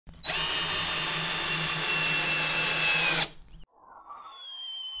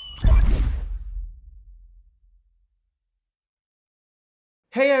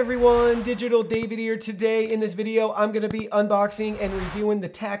Hey everyone, Digital David here. Today in this video, I'm going to be unboxing and reviewing the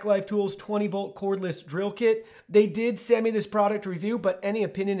Tacklife Tools 20V Cordless Drill Kit. They did send me this product review, but any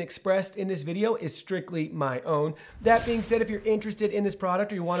opinion expressed in this video is strictly my own. That being said, if you're interested in this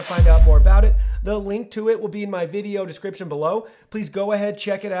product or you want to find out more about it, the link to it will be in my video description below. Please go ahead,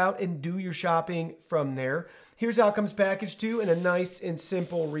 check it out, and do your shopping from there. Here's how it comes packaged too, in a nice and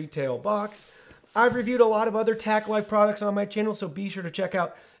simple retail box. I've reviewed a lot of other Tacklife products on my channel, so be sure to check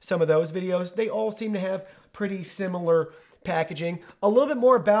out some of those videos. They all seem to have pretty similar packaging. A little bit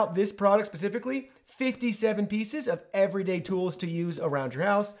more about this product specifically: 57 pieces of everyday tools to use around your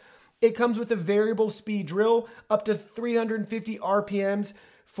house. It comes with a variable speed drill, up to 350 RPMs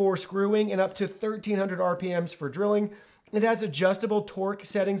for screwing and up to 1300 RPMs for drilling. It has adjustable torque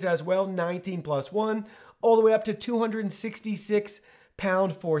settings as well, 19+1, all the way up to 266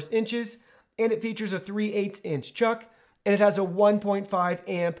 pound-force inches. And it features a 3/8" chuck, and it has a 1.5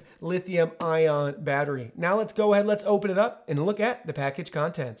 amp lithium ion battery. Now let's go ahead, let's open it up and look at the package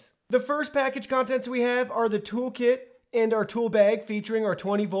contents. The first package contents we have are the toolkit and our tool bag featuring our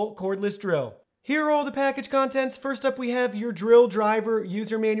 20V cordless drill. Here are all the package contents. First up, we have your drill driver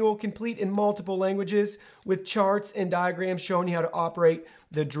user manual, complete in multiple languages with charts and diagrams showing you how to operate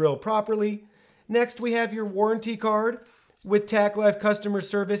the drill properly. Next, we have your warranty card with Tacklife customer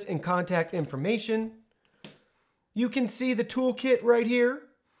service and contact information. You can see the toolkit right here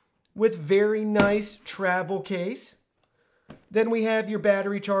with very nice travel case. Then we have your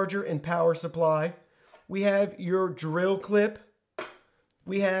battery charger and power supply. We have your drill clip.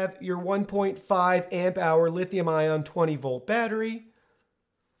 We have your 1.5 amp hour lithium ion 20V battery.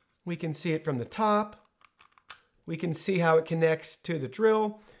 We can see it from the top. We can see how it connects to the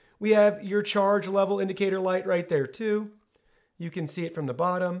drill. We have your charge level indicator light right there too. You can see it from the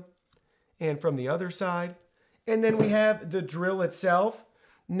bottom and from the other side. And then we have the drill itself.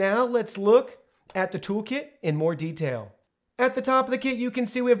 Now let's look at the toolkit in more detail. At the top of the kit, you can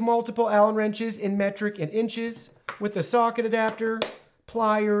see we have multiple Allen wrenches in metric and inches with the socket adapter,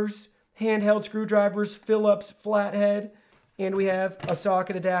 pliers, handheld screwdrivers, Phillips flathead, and we have a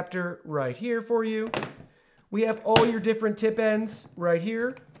socket adapter right here for you. We have all your different tip ends right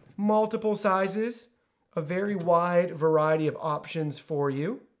here, multiple sizes, a very wide variety of options for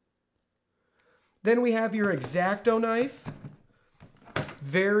you. Then we have your X-Acto knife,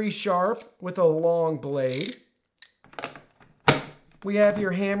 very sharp with a long blade. We have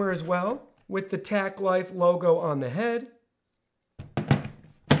your hammer as well with the Tacklife logo on the head.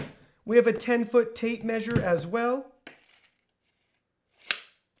 We have a 10-foot tape measure as well,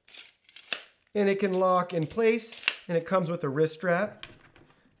 and it can lock in place, and it comes with a wrist strap.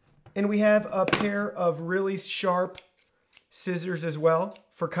 And we have a pair of really sharp scissors as well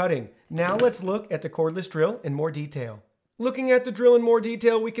for cutting. Now let's look at the cordless drill in more detail. Looking at the drill in more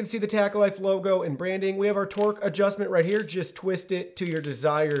detail, we can see the Tacklife logo and branding. We have our torque adjustment right here. Just twist it to your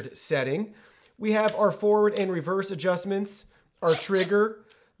desired setting. We have our forward and reverse adjustments, our trigger,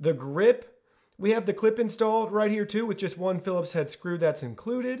 the grip. We have the clip installed right here too with just one Phillips head screw that's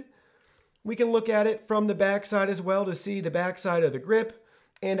included. We can look at it from the back side as well to see the back side of the grip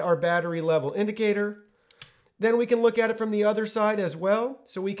and our battery level indicator. Then we can look at it from the other side as well,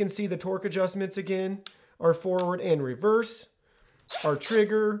 so we can see the torque adjustments again, our forward and reverse, our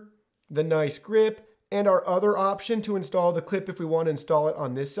trigger, the nice grip, and our other option to install the clip if we want to install it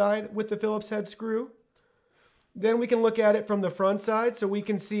on this side with the Phillips head screw. Then we can look at it from the front side, so we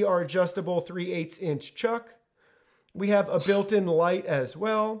can see our adjustable 3/8" chuck. We have a built-in light as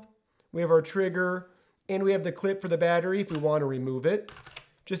well. We have our trigger, and we have the clip for the battery if we want to remove it.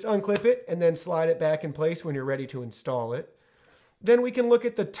 Just unclip it and then slide it back in place when you're ready to install it. Then we can look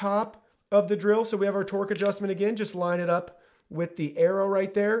at the top of the drill. So we have our torque adjustment again, just line it up with the arrow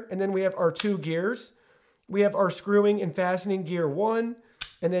right there. And then we have our two gears. We have our screwing and fastening gear 1,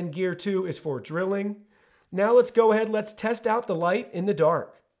 and then gear 2 is for drilling. Now let's go ahead, let's test out the light in the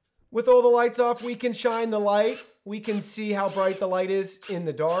dark. With all the lights off, we can shine the light. We can see how bright the light is in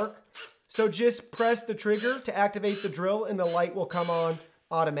the dark. So just press the trigger to activate the drill and the light will come on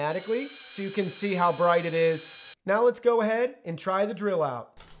automatically, so you can see how bright it is. Now let's go ahead and try the drill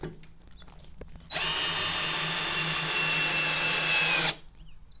out.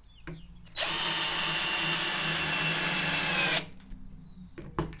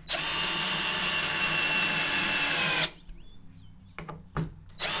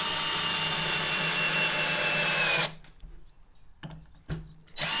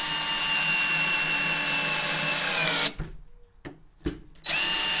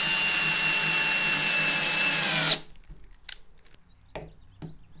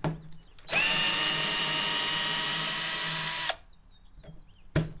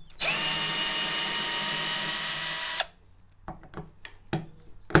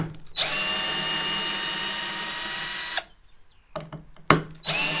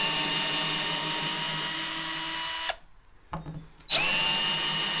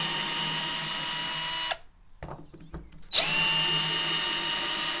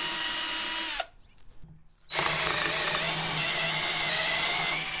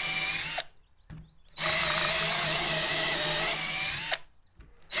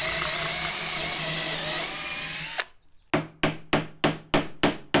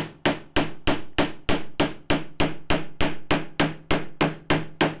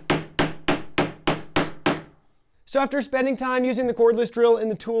 So after spending time using the cordless drill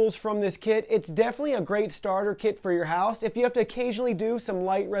and the tools from this kit, it's definitely a great starter kit for your house. If you have to occasionally do some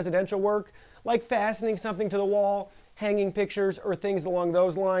light residential work, like fastening something to the wall, hanging pictures, or things along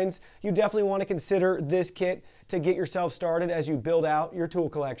those lines, you definitely want to consider this kit to get yourself started as you build out your tool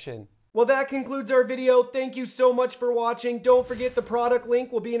collection. Well, that concludes our video. Thank you so much for watching. Don't forget the product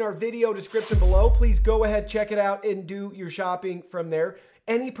link will be in our video description below. Please go ahead, check it out, and do your shopping from there.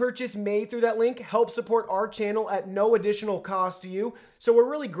 Any purchase made through that link helps support our channel at no additional cost to you. So we're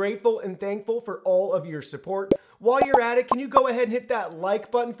really grateful and thankful for all of your support. While you're at it, can you go ahead and hit that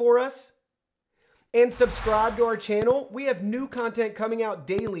like button for us? And subscribe to our channel. We have new content coming out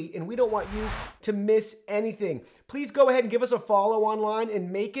daily, and we don't want you to miss anything. Please go ahead and give us a follow online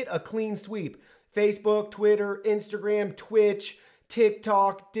and make it a clean sweep. Facebook, Twitter, Instagram, Twitch,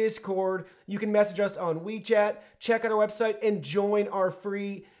 TikTok, Discord. You can message us on WeChat, check out our website, and join our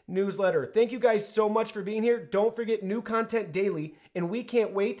free newsletter. Thank you guys so much for being here. Don't forget, new content daily, and we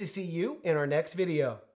can't wait to see you in our next video.